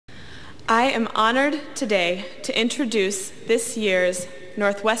I am honored today to introduce this year's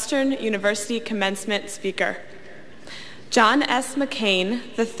Northwestern University Commencement speaker. John S. McCain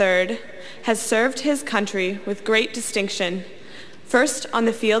III has served his country with great distinction, first on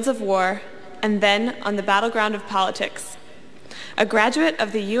the fields of war and then on the battleground of politics. A graduate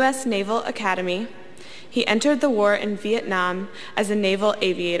of the U.S. Naval Academy, he entered the war in Vietnam as a naval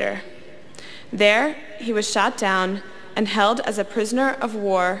aviator. There, he was shot down and held as a prisoner of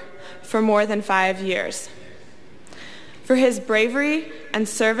war for more than 5 years. For his bravery and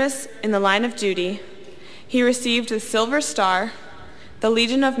service in the line of duty, he received the Silver Star, the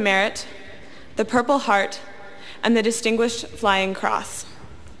Legion of Merit, the Purple Heart, and the Distinguished Flying Cross.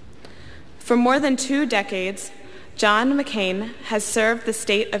 For more than 2 decades, John McCain has served the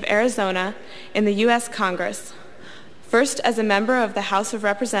state of Arizona in the U.S. Congress, first as a member of the House of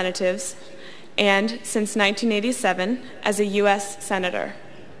Representatives and, since 1987, as a U.S. Senator.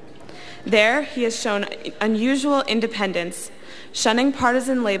 There, he has shown unusual independence, shunning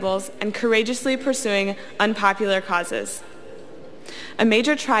partisan labels and courageously pursuing unpopular causes. A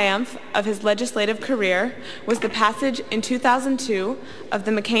major triumph of his legislative career was the passage in 2002 of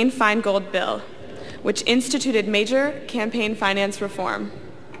the McCain-Feingold Bill, which instituted major campaign finance reform.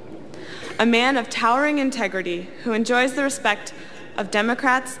 A man of towering integrity who enjoys the respect of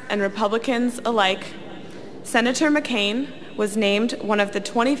Democrats and Republicans alike, Senator McCain was named one of the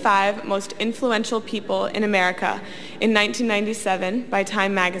 25 most influential people in America in 1997 by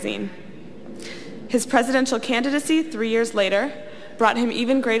Time magazine. His presidential candidacy 3 years later brought him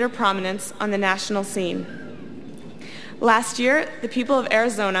even greater prominence on the national scene. Last year, the people of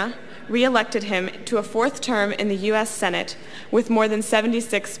Arizona re-elected him to a 4th term in the U.S. Senate with more than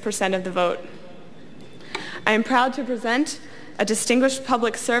 76% of the vote. I am proud to present a distinguished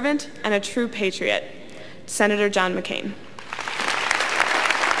public servant and a true patriot, Senator John McCain.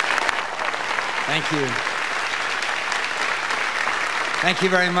 Thank you. Thank you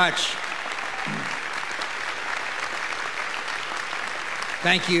very much.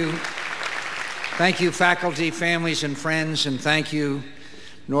 Thank you. Thank you, faculty, families, and friends, and thank you,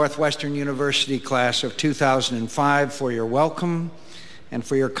 Northwestern University class of 2005, for your welcome and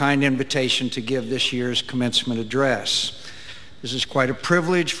for your kind invitation to give this year's commencement address. This is quite a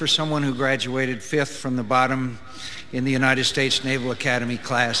privilege for someone who graduated 5th from the bottom in the United States Naval Academy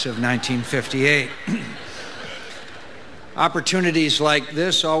class of 1958. Opportunities like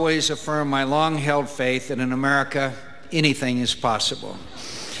this always affirm my long-held faith that in America, anything is possible.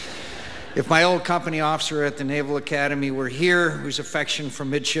 If my old company officer at the Naval Academy were here, whose affection for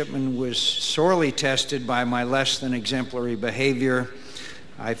midshipmen was sorely tested by my less than exemplary behavior,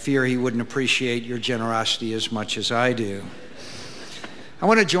 I fear he wouldn't appreciate your generosity as much as I do. I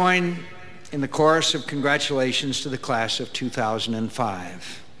want to join in the chorus of congratulations to the class of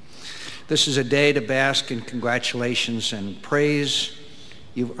 2005. This is a day to bask in congratulations and praise.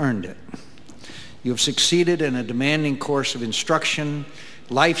 You've earned it. You have succeeded in a demanding course of instruction.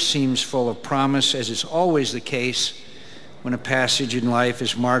 Life seems full of promise, as is always the case when a passage in life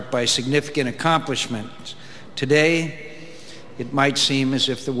is marked by significant accomplishments. Today, it might seem as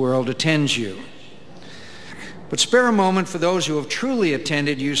if the world attends you. But spare a moment for those who have truly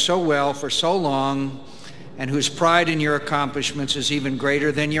attended you so well for so long and whose pride in your accomplishments is even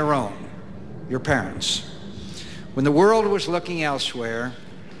greater than your own, your parents. When the world was looking elsewhere,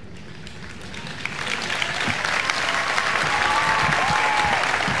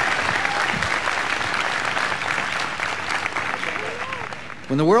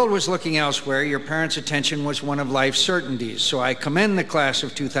 your parents' attention was one of life's certainties. So I commend the class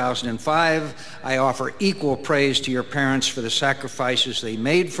of 2005. I offer equal praise to your parents for the sacrifices they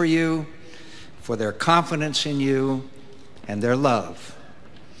made for you, for their confidence in you, and their love.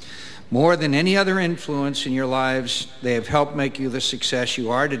 More than any other influence in your lives, they have helped make you the success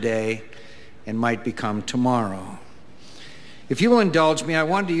you are today and might become tomorrow. If you will indulge me, I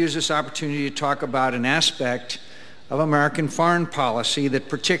wanted to use this opportunity to talk about an aspect of American foreign policy that,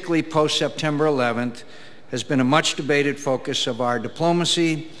 particularly post-September 11th, has been a much debated focus of our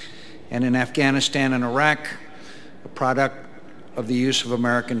diplomacy, and in Afghanistan and Iraq, a product of the use of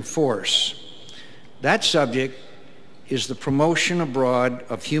American force. That subject is the promotion abroad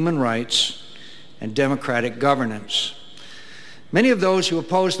of human rights and democratic governance. Many of those who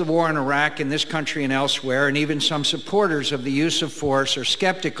oppose the war in Iraq, in this country and elsewhere, and even some supporters of the use of force, are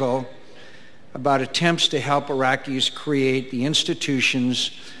skeptical about attempts to help Iraqis create the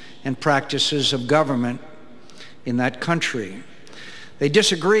institutions and practices of government in that country. They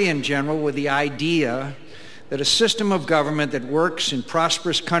disagree in general with the idea that a system of government that works in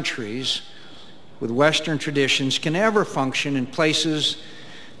prosperous countries with Western traditions can ever function in places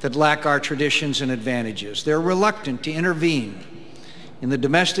that lack our traditions and advantages. They're reluctant to intervene in the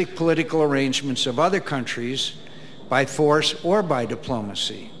domestic political arrangements of other countries by force or by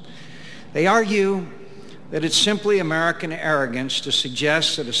diplomacy. They argue that it's simply American arrogance to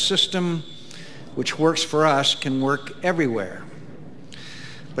suggest that a system which works for us can work everywhere.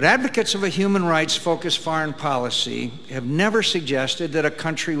 But advocates of a human rights-focused foreign policy have never suggested that a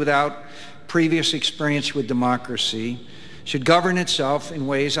country without previous experience with democracy should govern itself in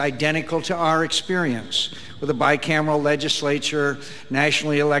ways identical to our experience, with a bicameral legislature,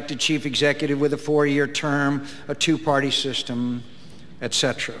 nationally elected chief executive with a 4-year term, a two-party system,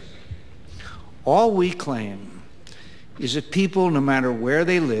 etc. All we claim is that people, no matter where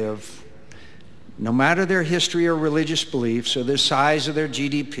they live, no matter their history or religious beliefs or the size of their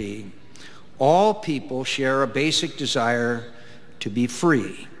GDP, all people share a basic desire to be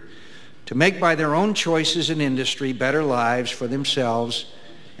free, to make by their own choices in industry better lives for themselves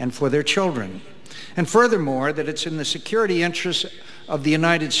and for their children. And furthermore, that it's in the security interests of the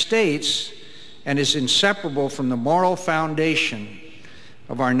United States and is inseparable from the moral foundation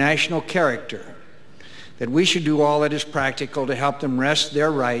of our national character that we should do all that is practical to help them wrest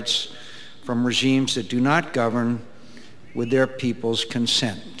their rights from regimes that do not govern with their people's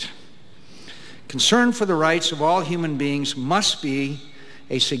consent. Concern for the rights of all human beings must be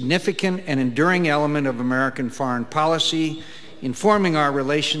a significant and enduring element of American foreign policy, informing our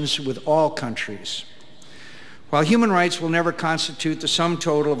relations with all countries. While human rights will never constitute the sum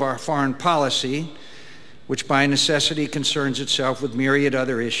total of our foreign policy, which by necessity concerns itself with myriad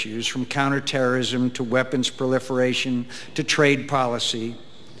other issues, from counterterrorism to weapons proliferation to trade policy,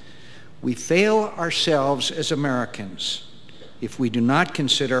 we fail ourselves as Americans if we do not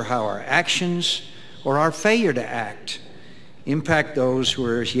consider how our actions or our failure to act impact those who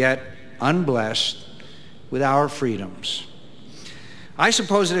are as yet unblessed with our freedoms. I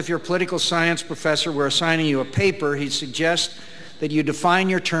suppose that if your political science professor were assigning you a paper, he'd suggest that you define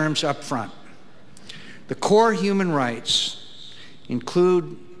your terms up front. The core human rights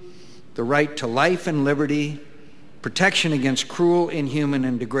include the right to life and liberty, protection against cruel, inhuman,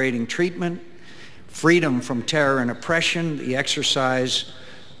 and degrading treatment, freedom from terror and oppression, the exercise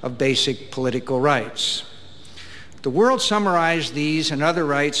of basic political rights. The world summarized these and other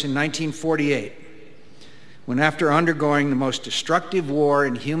rights in 1948, when, after undergoing the most destructive war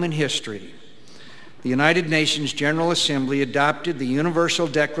in human history, the United Nations General Assembly adopted the Universal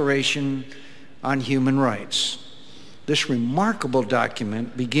Declaration on Human Rights. This remarkable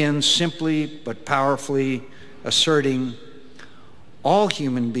document begins simply but powerfully asserting all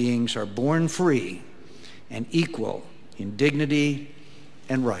human beings are born free and equal in dignity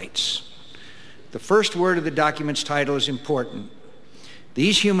and rights. The first word of the document's title is important.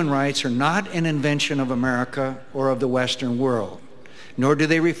 These human rights are not an invention of America or of the Western world, nor do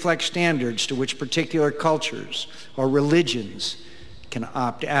they reflect standards to which particular cultures or religions can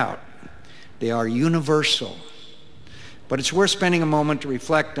opt out. They are universal. But it's worth spending a moment to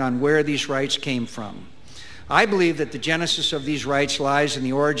reflect on where these rights came from. I believe that the genesis of these rights lies in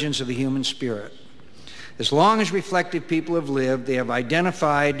the origins of the human spirit. As long as reflective people have lived, they have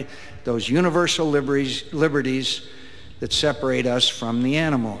identified those universal liberties that separate us from the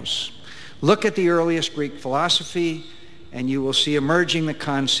animals. Look at the earliest Greek philosophy, and you will see emerging the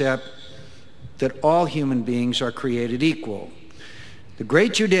concept that all human beings are created equal. The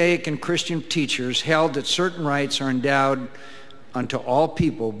great Judaic and Christian teachers held that certain rights are endowed unto all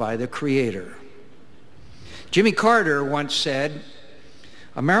people by the Creator. Jimmy Carter once said,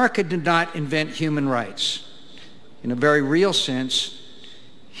 "America did not invent human rights. In a very real sense,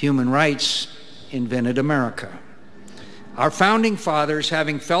 human rights invented America." Our founding fathers,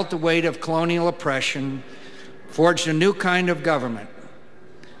 having felt the weight of colonial oppression, forged a new kind of government,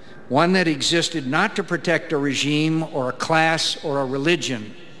 one that existed not to protect a regime or a class or a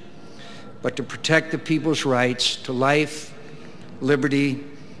religion, but to protect the people's rights to life, liberty,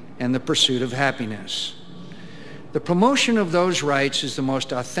 and the pursuit of happiness. The promotion of those rights is the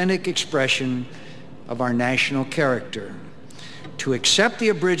most authentic expression of our national character. To accept the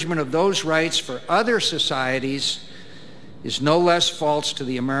abridgment of those rights for other societies is no less false to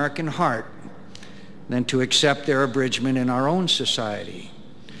the American heart than to accept their abridgment in our own society.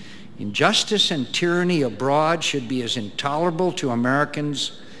 Injustice and tyranny abroad should be as intolerable to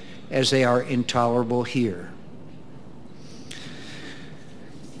Americans as they are intolerable here.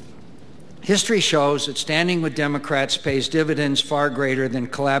 History shows that standing with Democrats pays dividends far greater than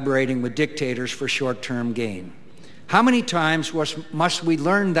collaborating with dictators for short-term gain. How many times must we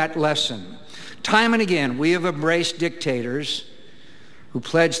learn that lesson? Time and again, we have embraced dictators who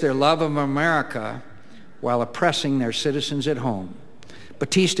pledge their love of America while oppressing their citizens at home.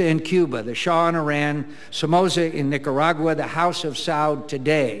 Batista in Cuba, the Shah in Iran, Somoza in Nicaragua, the House of Saud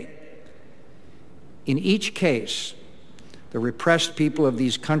today. In each case, the repressed people of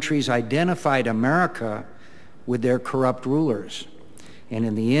these countries identified America with their corrupt rulers. And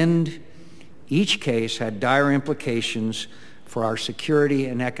in the end, each case had dire implications for our security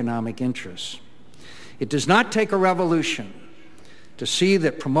and economic interests. It does not take a revolution to see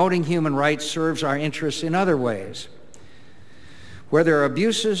that promoting human rights serves our interests in other ways. Where there are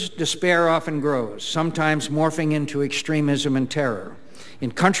abuses, despair often grows, sometimes morphing into extremism and terror.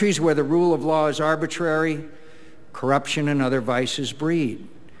 In countries where the rule of law is arbitrary, corruption and other vices breed,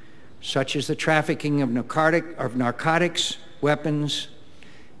 such as the trafficking of narcotics, weapons,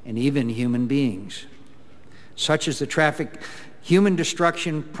 and even human beings. Such as human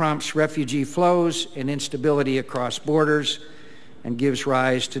destruction prompts refugee flows and instability across borders and gives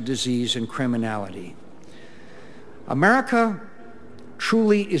rise to disease and criminality. America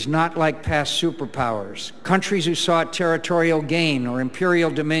truly is not like past superpowers, countries who sought territorial gain or imperial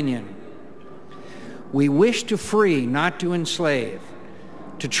dominion. We wish to free, not to enslave,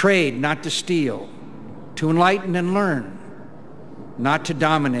 to trade, not to steal, to enlighten and learn, not to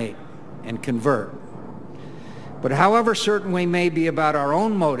dominate and convert. But however certain we may be about our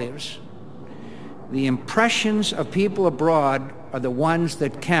own motives, the impressions of people abroad are the ones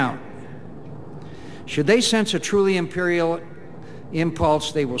that count. Should they sense a truly imperial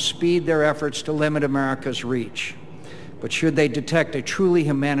impulse, they will speed their efforts to limit America's reach. But should they detect a truly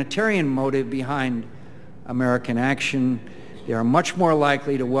humanitarian motive behind American action, they are much more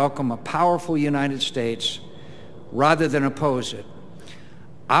likely to welcome a powerful United States rather than oppose it.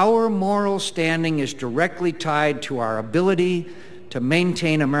 Our moral standing is directly tied to our ability to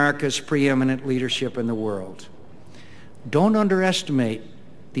maintain America's preeminent leadership in the world. Don't underestimate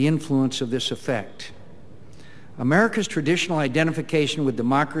the influence of this effect. America's traditional identification with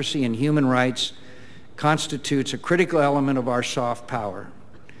democracy and human rights constitutes a critical element of our soft power.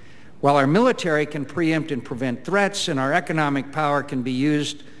 While our military can preempt and prevent threats and our economic power can be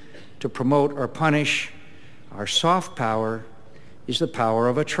used to promote or punish, our soft power is the power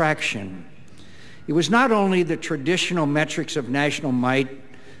of attraction. It was not only the traditional metrics of national might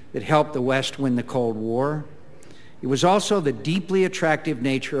that helped the West win the Cold War, it was also the deeply attractive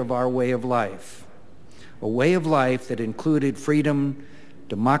nature of our way of life, a way of life that included freedom,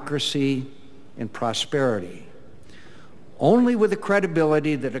 democracy, and prosperity. Only with the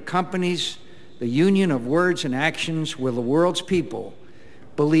credibility that accompanies the union of words and actions will the world's people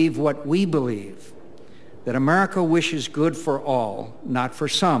believe what we believe, that America wishes good for all, not for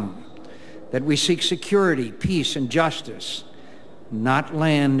some, that we seek security, peace, and justice, not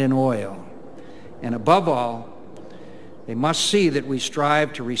land and oil. And above all, they must see that we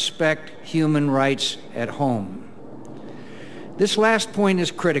strive to respect human rights at home. This last point is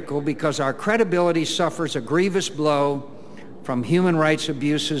critical because our credibility suffers a grievous blow from human rights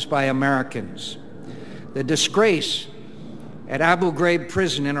abuses by Americans. The disgrace at Abu Ghraib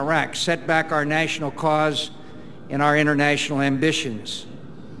prison in Iraq set back our national cause and our international ambitions,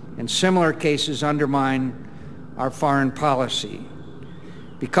 and similar cases undermine our foreign policy.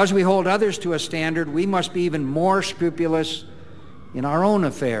 Because we hold others to a standard, we must be even more scrupulous in our own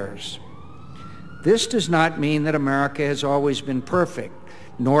affairs. This does not mean that America has always been perfect,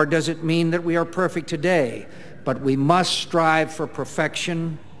 nor does it mean that we are perfect today, but we must strive for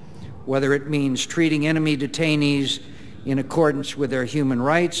perfection, whether it means treating enemy detainees in accordance with their human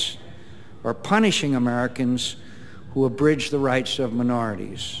rights or punishing Americans who abridge the rights of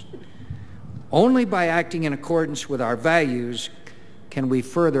minorities. Only by acting in accordance with our values can we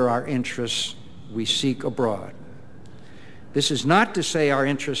further our interests we seek abroad. This is not to say our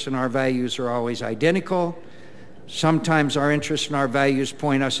interests and our values are always identical. Sometimes our interests and our values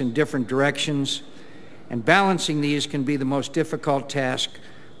point us in different directions, and balancing these can be the most difficult task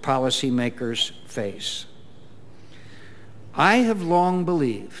policymakers face. I have long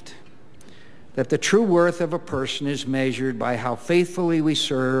believed that the true worth of a person is measured by how faithfully we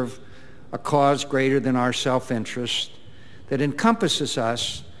serve a cause greater than our self-interest that encompasses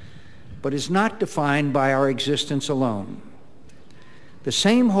us but is not defined by our existence alone. The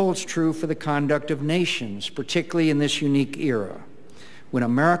same holds true for the conduct of nations, particularly in this unique era, when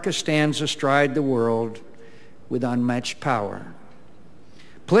America stands astride the world with unmatched power.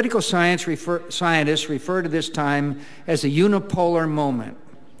 Political scientists refer to this time as a unipolar moment,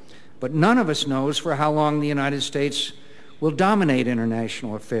 but none of us knows for how long the United States will dominate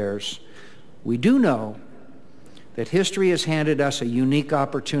international affairs. We do know that history has handed us a unique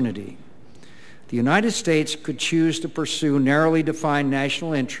opportunity. The United States could choose to pursue narrowly defined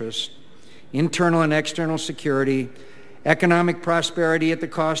national interests, internal and external security, economic prosperity at the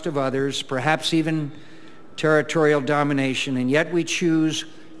cost of others, perhaps even territorial domination, and yet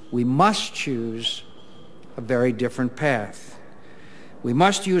we must choose a very different path. We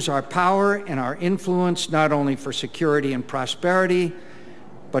must use our power and our influence not only for security and prosperity,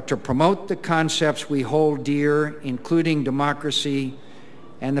 but to promote the concepts we hold dear, including democracy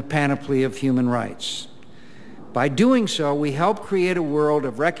and the panoply of human rights. By doing so, we help create a world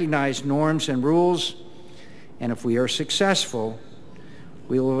of recognized norms and rules, and if we are successful,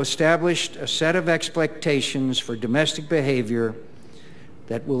 we will have established a set of expectations for domestic behavior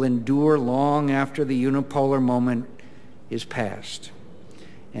that will endure long after the unipolar moment is past.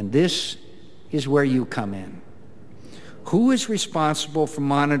 And this is where you come in. Who is responsible for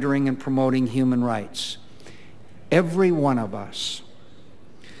monitoring and promoting human rights? Every one of us.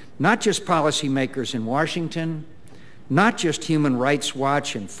 Not just policymakers in Washington, not just Human Rights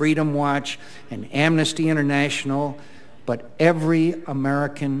Watch and Freedom Watch and Amnesty International, but every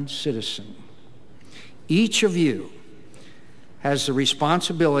American citizen. Each of you has the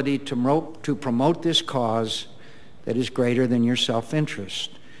responsibility to promote this cause that is greater than your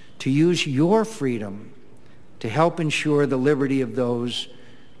self-interest, to use your freedom to help ensure the liberty of those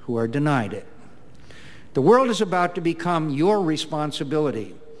who are denied it. The world is about to become your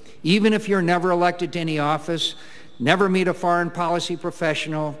responsibility. Even if you're never elected to any office, never meet a foreign policy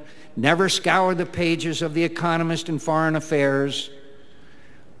professional, never scour the pages of The Economist and Foreign Affairs,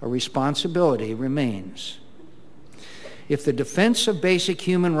 a responsibility remains. If the defense of basic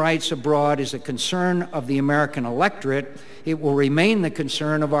human rights abroad is a concern of the American electorate, it will remain the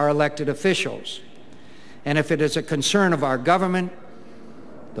concern of our elected officials. And if it is a concern of our government,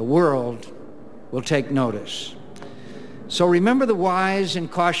 the world will take notice. So remember the wise and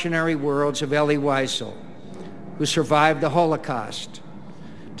cautionary words of Elie Wiesel, who survived the Holocaust,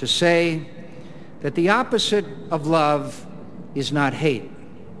 to say that the opposite of love is not hate,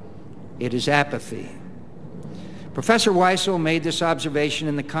 it is apathy. Professor Wiesel made this observation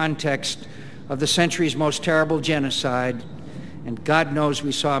in the context of the century's most terrible genocide, and God knows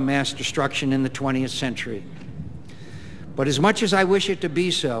we saw mass destruction in the 20th century. But as much as I wish it to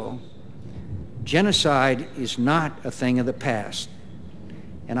be so, genocide is not a thing of the past.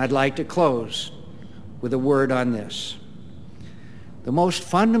 And I'd like to close with a word on this. The most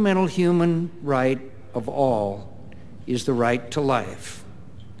fundamental human right of all is the right to life.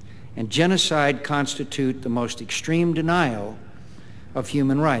 And genocide constitutes the most extreme denial of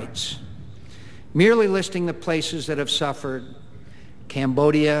human rights. Merely listing the places that have suffered,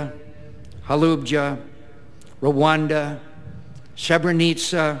 Cambodia, Halubja, Rwanda,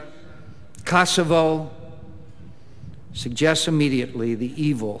 Srebrenica, Kosovo, suggests immediately the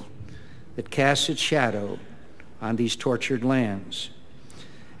evil that casts its shadow on these tortured lands.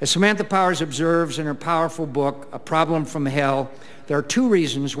 As Samantha Powers observes in her powerful book, A Problem from Hell, there are two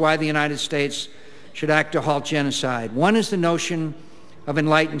reasons why the United States should act to halt genocide. One is the notion of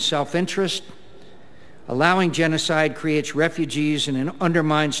enlightened self-interest. Allowing genocide creates refugees and it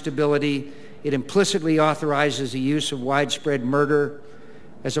undermines stability. It implicitly authorizes the use of widespread murder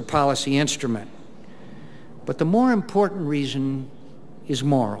as a policy instrument. But the more important reason is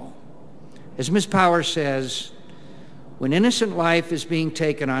moral. As Ms. Powers says, when innocent life is being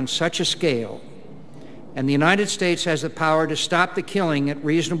taken on such a scale, and the United States has the power to stop the killing at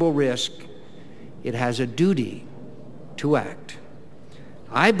reasonable risk, it has a duty to act.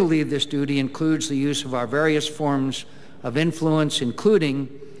 I believe this duty includes the use of our various forms of influence, including,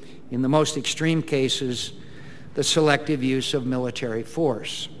 in the most extreme cases, the selective use of military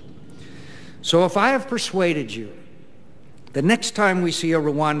force. So if I have persuaded you, the next time we see a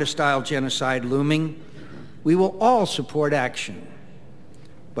Rwanda-style genocide looming, we will all support action,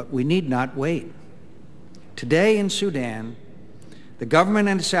 but we need not wait. Today in Sudan, the government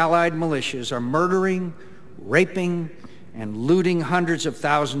and its allied militias are murdering, raping, and looting hundreds of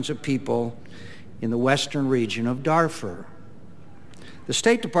thousands of people in the western region of Darfur. The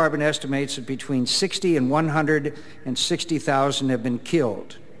State Department estimates that between 60 and 160,000 have been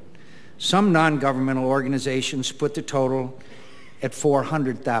killed. Some non-governmental organizations put the total at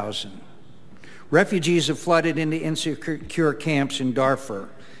 400,000. Refugees have flooded into insecure camps in Darfur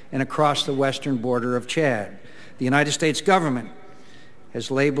and across the western border of Chad. The United States government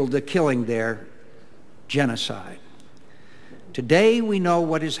has labeled the killing there genocide. Today we know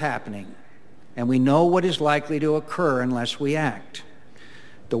what is happening, and we know what is likely to occur unless we act.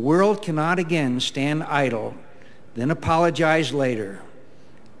 The world cannot again stand idle, then apologize later,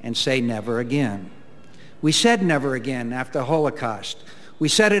 and say never again. We said never again after the Holocaust. We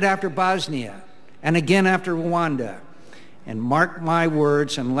said it after Bosnia, and again after Rwanda. And mark my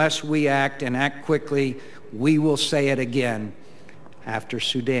words, unless we act and act quickly, we will say it again after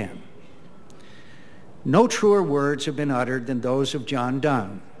Sudan. No truer words have been uttered than those of John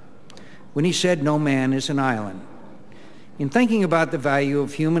Donne when he said, "No man is an island." In thinking about the value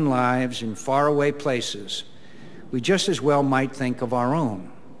of human lives in faraway places, we just as well might think of our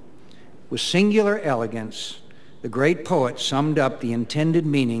own. With singular elegance, the great poet summed up the intended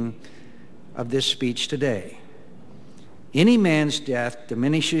meaning of this speech today. Any man's death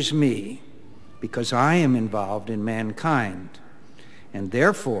diminishes me because I am involved in mankind, and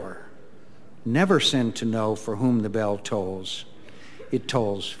therefore never send to know for whom the bell tolls. It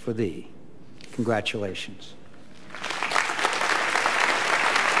tolls for thee. Congratulations.